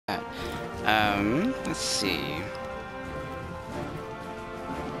Let's see.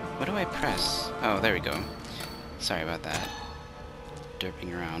 What do I press? Oh, there we go. Sorry about that.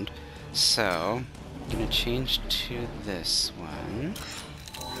 Derping around. So, I'm gonna change to this one.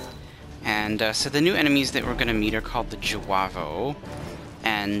 And so the new enemies that we're gonna meet are called the Jiwavo.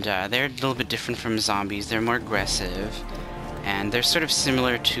 And they're a little bit different from zombies. They're more aggressive. And they're sort of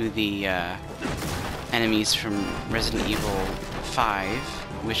similar to the enemies from Resident Evil 5,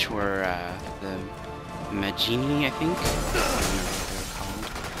 which were the Magini, I think? I don't remember what they were called.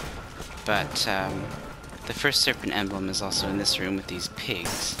 But the first serpent emblem is also in this room with these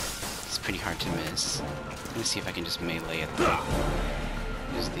pigs. It's pretty hard to miss. Let me see if I can just melee it though.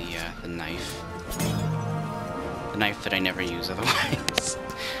 Use the knife. The knife that I never use otherwise.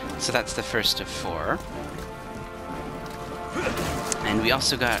 So that's the first of 4. And we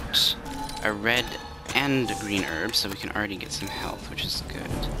also got a red and a green herb, so we can already get some health, which is good.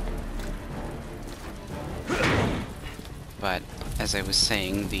 But, as I was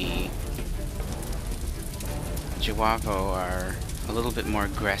saying, the Jiwavo are a little bit more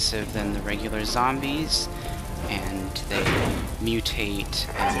aggressive than the regular zombies, and they mutate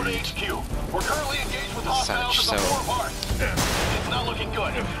and such, so it's not looking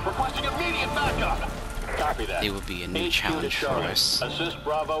good. Requesting immediate backup. Copy that. They will be a new challenge for us. Assist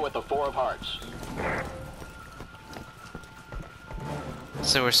Bravo with the 4 of Hearts.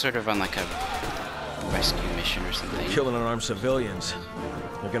 So we're sort of on like a rescue mission or something. Killing unarmed civilians.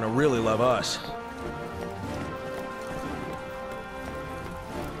 They're gonna really love us.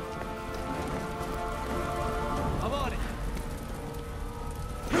 I'm on it.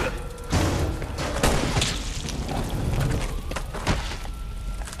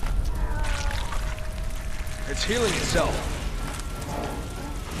 It's healing itself.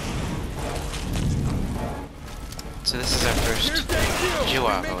 So this is our first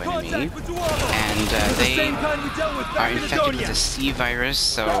Jiwavo enemy, and they are infected with a C virus,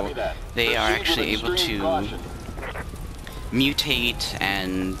 so they are actually able to mutate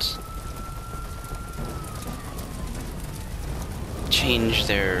and change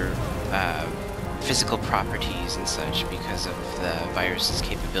their physical properties and such because of the virus's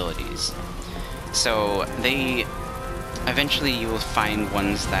capabilities. So they, eventually you will find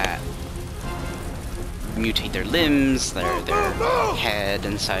ones that mutate their limbs, their head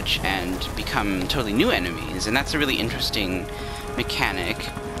and such, and become totally new enemies, and that's a really interesting mechanic.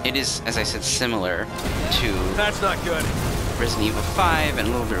 It is, as I said, similar to That's not good. Resident Evil 5 and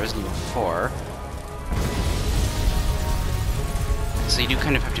a little bit Resident Evil 4. So you do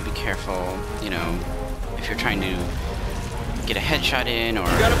kind of have to be careful, you know, if you're trying to get a headshot in or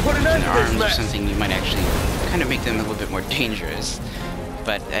in their arms or something, you might actually kind of make them a little bit more dangerous,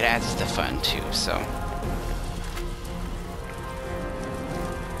 but it adds to the fun too, so.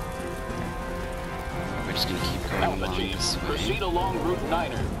 We're just gonna keep going along this way. Proceed along Route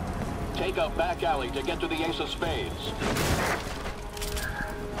 9er. Take a back alley to get to the Ace of Spades.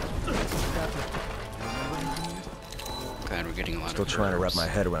 Glad we're getting a lot Still of trying to wrap herbs. my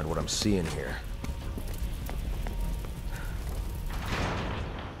head around what I'm seeing here.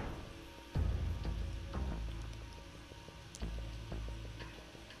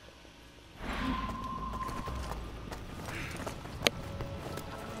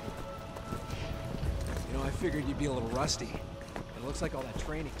 You know, I figured you'd be a little rusty. It looks like all that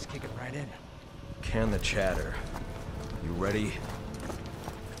training's kicking right in. Can the chatter. You ready?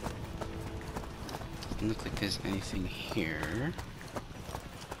 Doesn't look like there's anything here.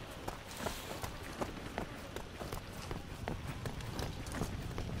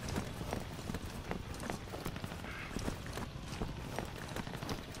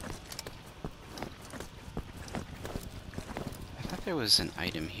 I thought there was an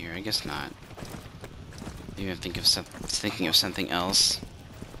item here. I guess not. Maybe I'm thinking of something else.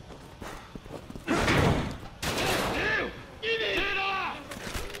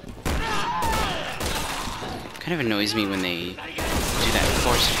 Kind of annoys me when they do that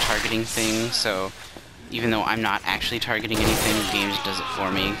forced targeting thing, so even though I'm not actually targeting anything, the game just does it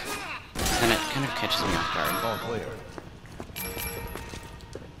for me. Then it kind of catches me off guard. All clear.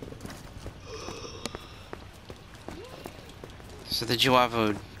 So the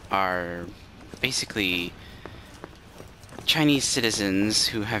Jiwavo are basically Chinese citizens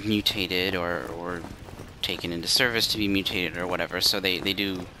who have mutated or taken into service to be mutated or whatever, so they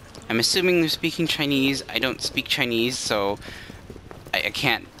do. I'm assuming they're speaking Chinese. I don't speak Chinese, so I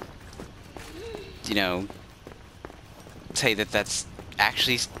can't, you know, say that that's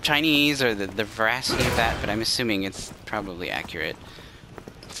actually Chinese or the veracity of that, but I'm assuming it's probably accurate.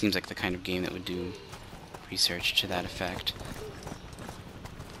 It seems like the kind of game that would do research to that effect.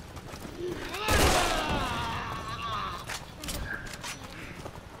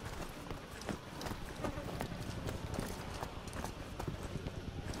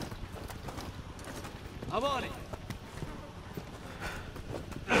 I'm on it.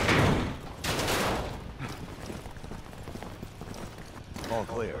 All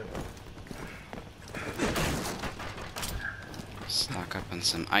clear. Stock up on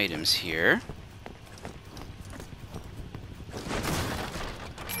some items here.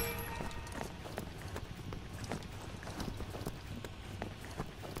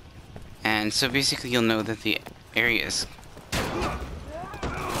 And so basically you'll know that the area is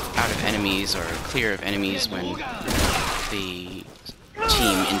out of enemies or clear of enemies when the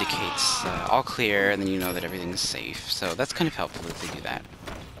team indicates all clear, and then you know that everything is safe. So that's kind of helpful if they do that.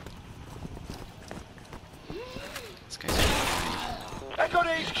 These guys are fine. Echo to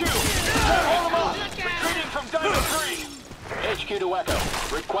HQ! Hold them up! Retreating from Diamond 3! HQ to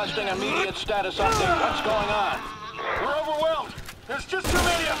Echo. Requesting immediate status update. What's going on? We're overwhelmed! There's just too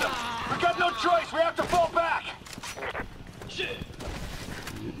many of them! We've got no choice! We have to fall back! Shit!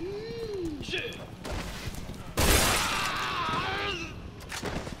 Shit!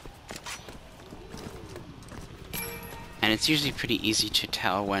 And it's usually pretty easy to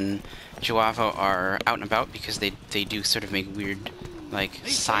tell when Joavo are out and about, because they do sort of make weird, like,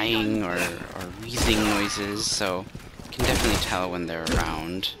 sighing or wheezing noises, so you can definitely tell when they're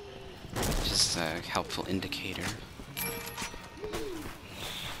around, which is a helpful indicator.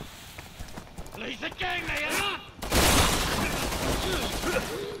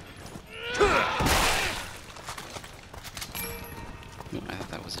 Oh, I thought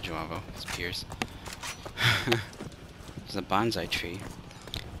that was a Joavo. It's Pierce. There's a bonsai tree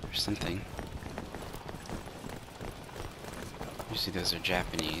or something. Usually those are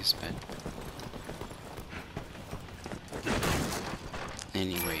Japanese, but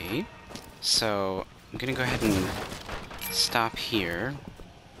anyway, so I'm gonna go ahead and stop here,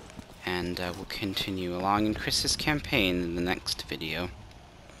 and we'll continue along in Chris's campaign in the next video.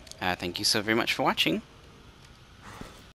 Thank you so very much for watching.